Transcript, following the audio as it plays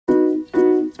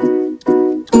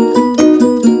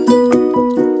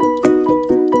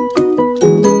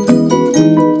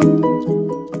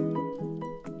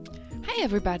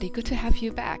everybody, good to have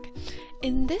you back.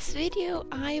 In this video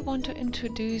I want to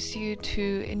introduce you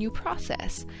to a new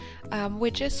process,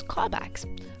 which is callbacks.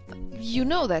 You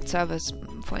know that service,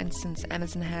 for instance,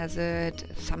 Amazon has it,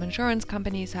 some insurance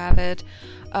companies have it,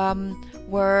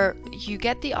 where you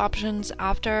get the options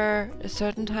after a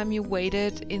certain time you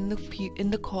waited in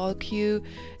the call queue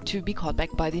to be called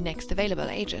back by the next available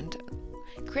agent.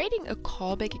 Creating a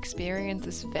callback experience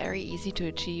is very easy to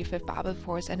achieve with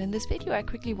BABELFORCE, and in this video I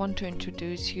quickly want to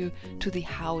introduce you to the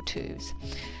how-tos.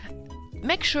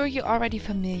 Make sure you're already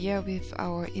familiar with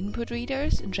our input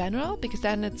readers in general, because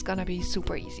then it's gonna be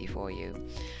super easy for you.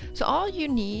 So all you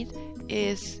need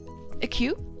is a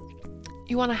queue.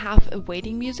 You wanna have a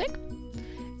waiting music,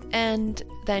 and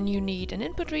then you need an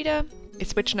input reader, a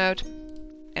switch note,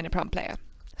 and a prompt player.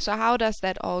 So how does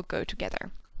that all go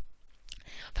together?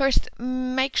 First,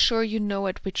 make sure you know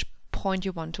at which point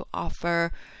you want to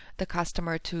offer the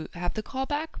customer to have the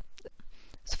callback.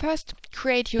 So first,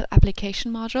 create your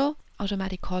application module,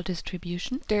 automatic call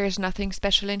distribution. There is nothing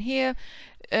special in here.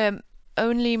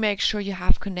 Only make sure you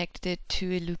have connected it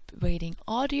to a loop waiting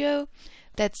audio.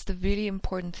 That's the really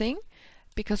important thing,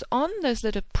 because on this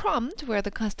little prompt where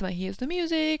the customer hears the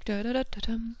music,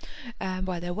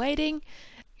 while they're waiting,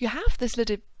 you have this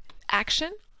little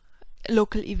action,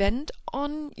 local event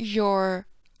on your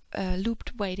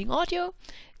looped waiting audio,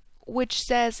 which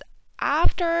says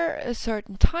after a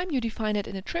certain time, you define it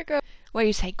in a trigger where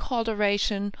you say call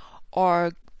duration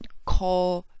or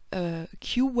call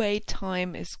queue wait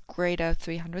time is greater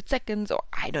 300 seconds, or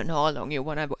I don't know how long you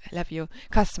want to have your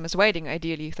customers waiting,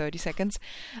 ideally 30 seconds.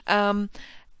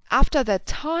 After that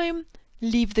time,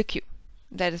 leave the queue.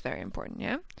 That is very important,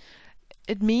 yeah?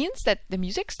 It means that the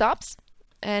music stops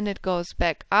and it goes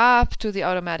back up to the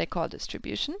automatic call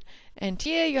distribution, and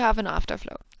here you have an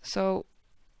afterflow. So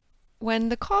when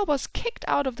the call was kicked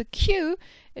out of the queue,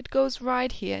 it goes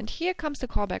right here, and here comes the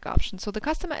callback option. So the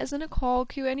customer isn't in a call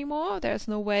queue anymore. There's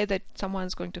no way that someone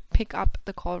is going to pick up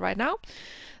the call right now.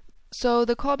 So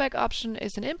the callback option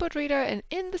is an input reader, and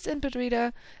in this input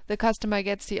reader the customer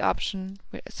gets the option,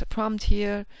 it's a prompt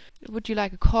here, would you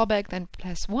like a callback? Then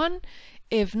press 1.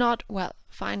 If not, well,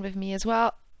 fine with me as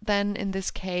well. Then in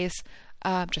this case,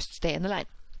 just stay in the line.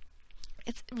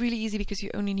 It's really easy because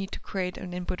you only need to create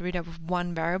an input reader with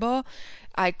one variable.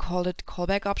 I call it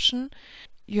callback option.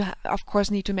 You of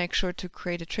course need to make sure to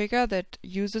create a trigger that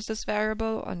uses this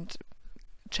variable and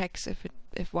checks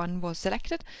if one was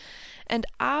selected. And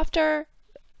after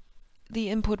the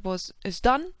input is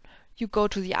done, you go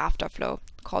to the afterflow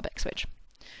callback switch.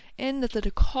 In the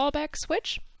little callback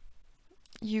switch,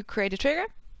 you create a trigger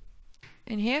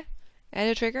in here. Add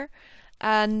a trigger,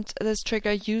 and this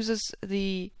trigger uses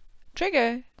the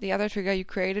other trigger you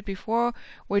created before,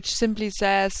 which simply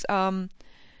says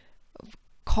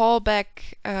callback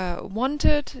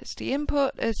wanted is the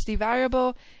input, is the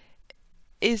variable,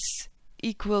 is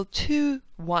equal to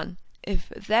 1. If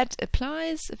that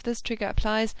applies, if this trigger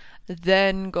applies,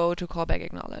 then go to callback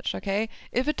acknowledged, okay?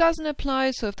 If it doesn't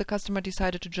apply, so if the customer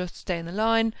decided to just stay in the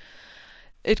line,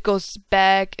 it goes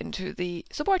back into the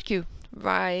support queue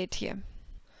right here.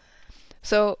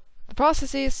 So the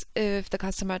process is, if the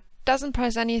customer doesn't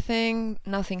press anything,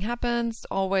 nothing happens,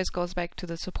 always goes back to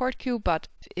the support queue. But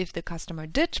if the customer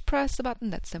did press the button,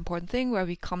 that's the important thing, where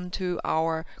we come to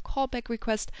our callback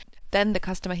request, then the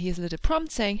customer hears a little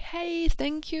prompt saying, hey,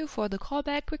 thank you for the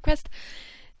callback request.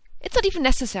 It's not even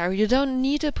necessary. You don't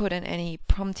need to put in any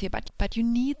prompt here, but you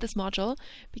need this module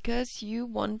because you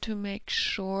want to make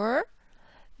sure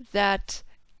that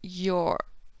your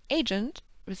agent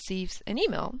receives an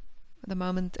email the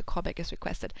moment a callback is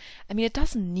requested. I mean, it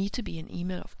doesn't need to be an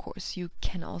email, of course. You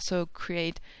can also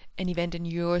create an event in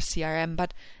your CRM,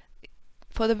 but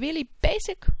for the really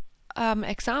basic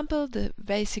example, the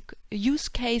basic use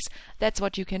case, that's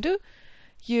what you can do.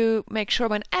 You make sure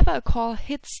whenever a call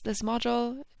hits this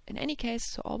module, in any case,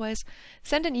 so always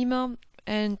send an email,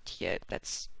 and here,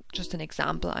 that's just an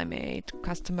example I made.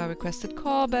 Customer requested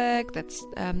callback, that's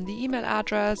the email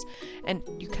address, and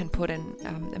you can put in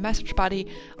a message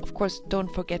body. Of course, don't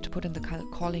forget to put in the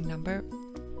calling number,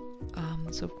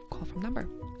 so call from number.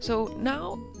 So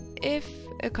now, if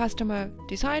a customer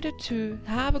decided to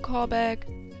have a callback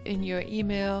in your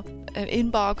email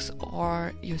inbox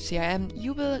or your CRM,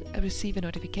 you will receive a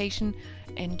notification,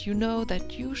 and you know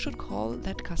that you should call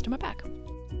that customer back.